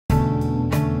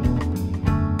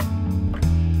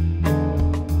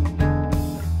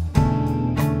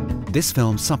This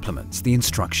film supplements the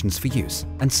instructions for use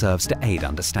and serves to aid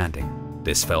understanding.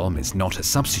 This film is not a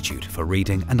substitute for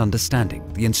reading and understanding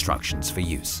the instructions for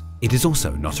use. It is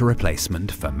also not a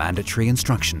replacement for mandatory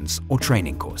instructions or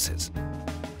training courses.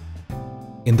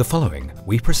 In the following,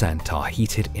 we present our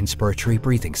heated inspiratory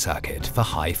breathing circuit for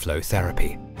high-flow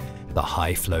therapy, the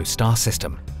high-flow star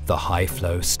system, the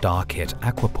high-flow star kit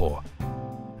aquapore,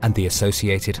 and the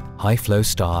associated high-flow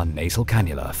star nasal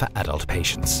cannula for adult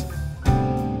patients.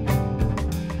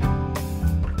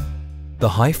 The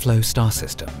high-flow star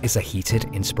system is a heated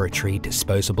inspiratory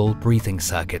disposable breathing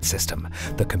circuit system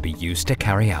that can be used to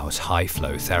carry out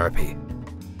high-flow therapy.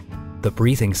 The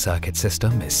breathing circuit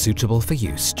system is suitable for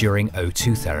use during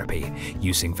O2 therapy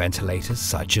using ventilators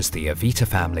such as the Evita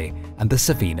family and the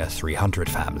Savina 300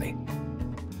 family.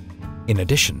 In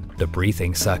addition, the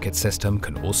breathing circuit system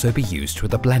can also be used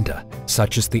with a blender,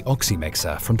 such as the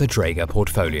oxymixer from the Dräger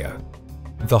portfolio.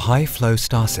 The high-flow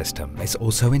star system is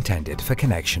also intended for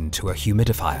connection to a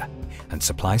humidifier and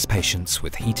supplies patients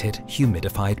with heated,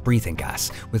 humidified breathing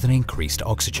gas with an increased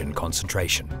oxygen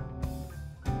concentration.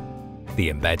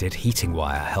 The embedded heating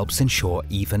wire helps ensure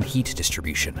even heat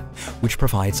distribution, which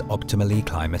provides optimally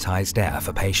climatized air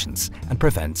for patients and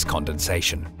prevents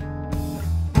condensation.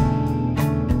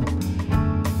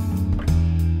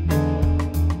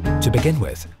 To begin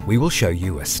with, we will show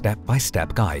you a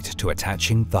step-by-step guide to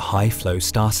attaching the high-flow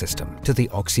star system to the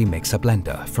oxymixer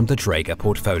blender from the Dräger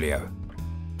portfolio.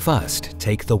 First,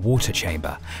 take the water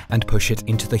chamber and push it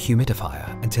into the humidifier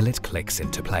until it clicks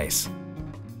into place.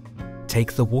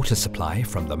 Take the water supply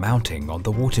from the mounting on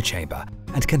the water chamber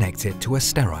and connect it to a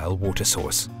sterile water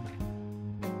source.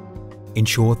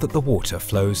 Ensure that the water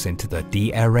flows into the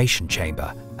de-aeration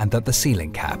chamber and that the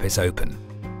sealing cap is open.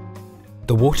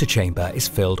 The water chamber is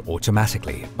filled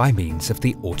automatically by means of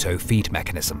the auto feed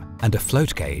mechanism, and a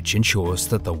float gauge ensures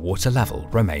that the water level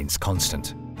remains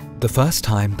constant. The first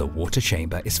time the water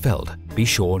chamber is filled, be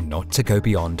sure not to go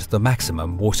beyond the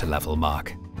maximum water level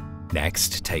mark.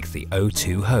 Next, take the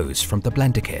O2 hose from the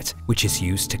blender kit, which is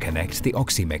used to connect the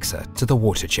oxymixer to the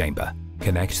water chamber.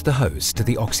 Connect the hose to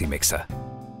the oxymixer.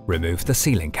 Remove the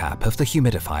sealing cap of the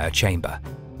humidifier chamber.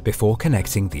 Before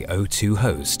connecting the O2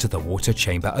 hose to the water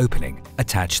chamber opening,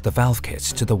 attach the valve kit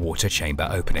to the water chamber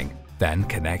opening. Then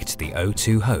connect the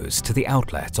O2 hose to the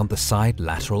outlet on the side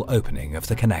lateral opening of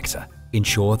the connector.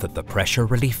 Ensure that the pressure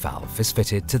relief valve is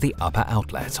fitted to the upper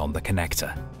outlet on the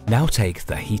connector. Now take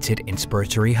the heated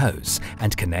inspiratory hose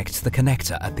and connect the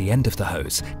connector at the end of the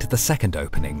hose to the second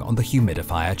opening on the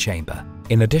humidifier chamber.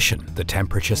 In addition, the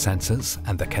temperature sensors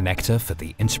and the connector for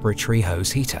the inspiratory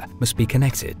hose heater must be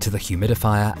connected to the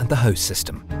humidifier and the hose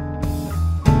system.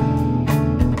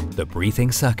 The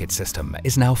breathing circuit system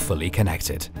is now fully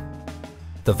connected.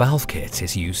 The valve kit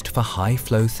is used for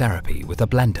high-flow therapy with a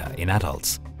blender in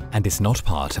adults and is not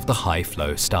part of the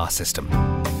high-flow star system.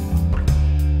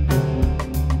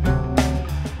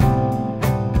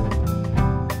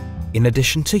 In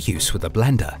addition to use with a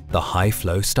blender, the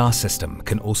high-flow star system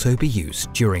can also be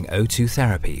used during O2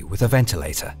 therapy with a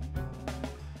ventilator.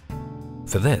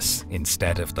 For this,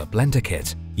 instead of the blender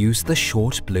kit, use the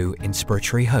short blue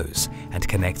inspiratory hose and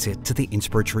connect it to the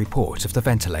inspiratory port of the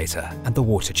ventilator and the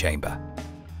water chamber.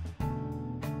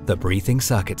 The breathing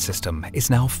circuit system is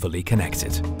now fully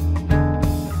connected.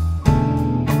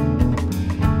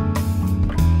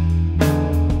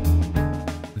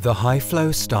 The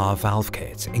high-flow star valve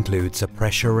kit includes a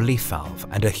pressure relief valve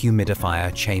and a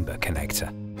humidifier chamber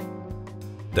connector.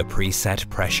 The preset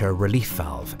pressure relief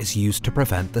valve is used to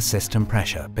prevent the system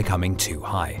pressure becoming too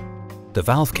high. The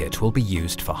valve kit will be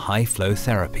used for high-flow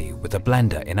therapy with a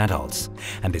blender in adults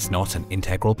and is not an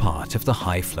integral part of the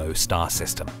high-flow star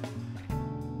system.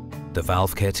 The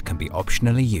valve kit can be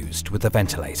optionally used with a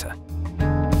ventilator.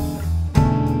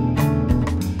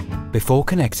 Before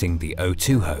connecting the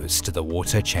O2 hose to the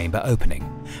water chamber opening,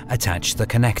 attach the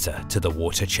connector to the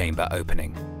water chamber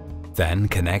opening. Then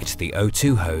connect the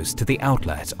O2 hose to the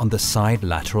outlet on the side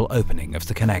lateral opening of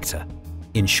the connector.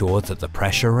 Ensure that the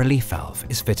pressure relief valve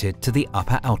is fitted to the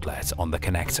upper outlet on the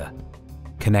connector.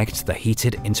 Connect the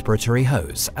heated inspiratory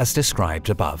hose as described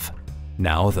above.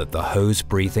 Now that the hose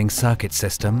breathing circuit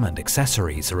system and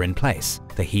accessories are in place,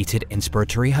 the heated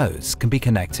inspiratory hose can be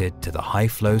connected to the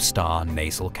high-flow star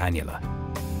nasal cannula.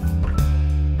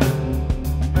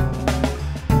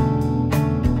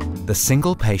 The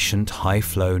single-patient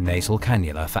high-flow nasal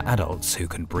cannula for adults who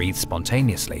can breathe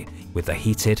spontaneously with a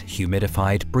heated,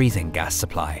 humidified breathing gas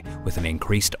supply with an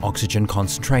increased oxygen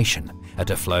concentration at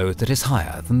a flow that is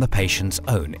higher than the patient's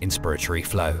own inspiratory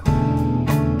flow.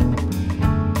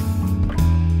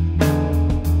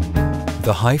 The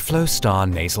The high-flow Star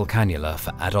nasal cannula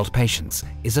for adult patients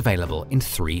is available in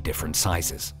 3 different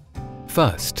sizes.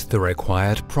 First, the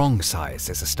required prong size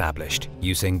is established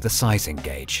using the sizing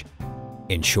gauge.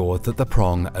 Ensure that the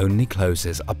prong only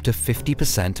closes up to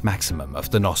 50% maximum of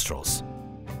the nostrils.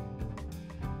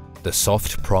 The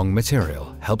soft prong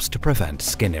material helps to prevent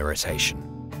skin irritation.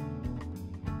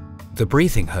 The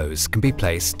breathing hose can be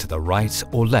placed to the right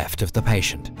or left of the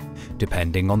patient,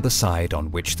 depending on the side on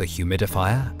which the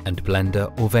humidifier and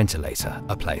blender or ventilator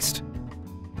are placed.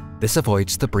 This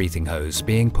avoids the breathing hose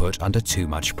being put under too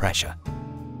much pressure.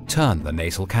 Turn the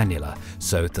nasal cannula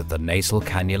so that the nasal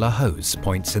cannula hose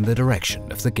points in the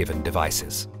direction of the given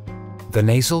devices. The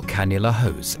nasal cannula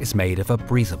hose is made of a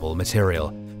breathable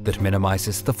material that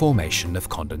minimizes the formation of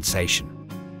condensation.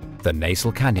 The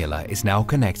nasal cannula is now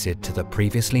connected to the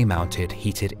previously mounted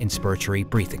heated inspiratory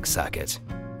breathing circuit.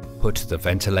 Put the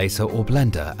ventilator or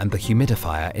blender and the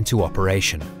humidifier into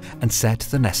operation and set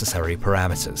the necessary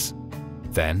parameters.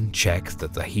 Then check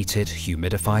that the heated,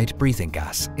 humidified breathing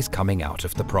gas is coming out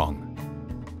of the prong.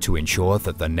 To ensure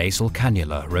that the nasal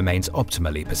cannula remains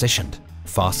optimally positioned,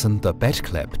 fasten the bed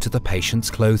clip to the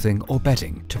patient's clothing or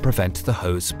bedding to prevent the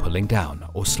hose pulling down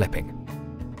or slipping.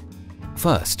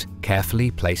 First,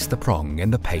 carefully place the prong in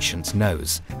the patient's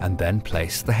nose and then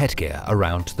place the headgear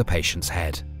around the patient's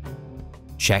head.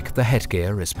 Check the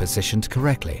headgear is positioned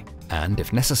correctly and,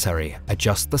 if necessary,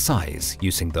 adjust the size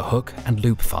using the hook and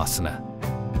loop fastener.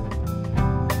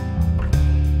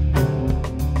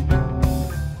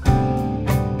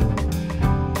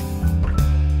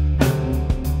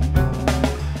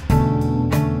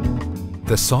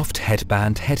 The soft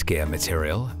headband headgear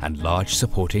material and large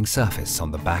supporting surface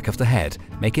on the back of the head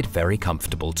make it very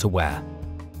comfortable to wear.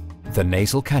 The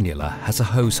nasal cannula has a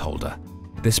hose holder.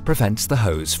 This prevents the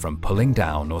hose from pulling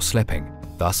down or slipping,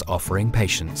 thus offering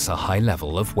patients a high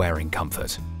level of wearing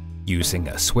comfort. Using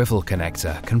a swivel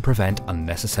connector can prevent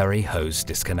unnecessary hose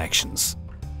disconnections.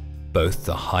 Both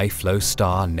the High-Flow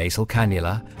Star nasal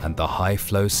cannula and the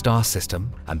High-Flow Star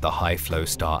system and the High-Flow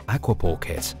Star Aquapore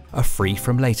kit are free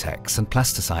from latex and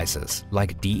plasticizers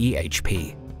like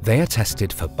DEHP. They are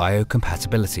tested for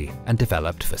biocompatibility and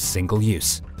developed for single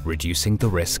use, reducing the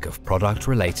risk of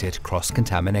product-related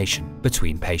cross-contamination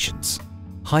between patients.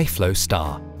 High-Flow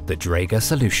Star, the Dräger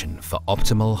solution for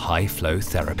optimal high-flow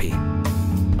therapy.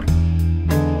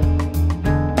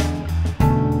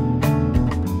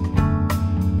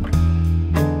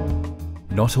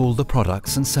 Not all the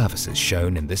products and services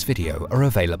shown in this video are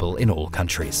available in all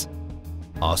countries.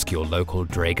 Ask your local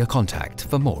Dräger contact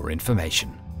for more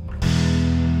information.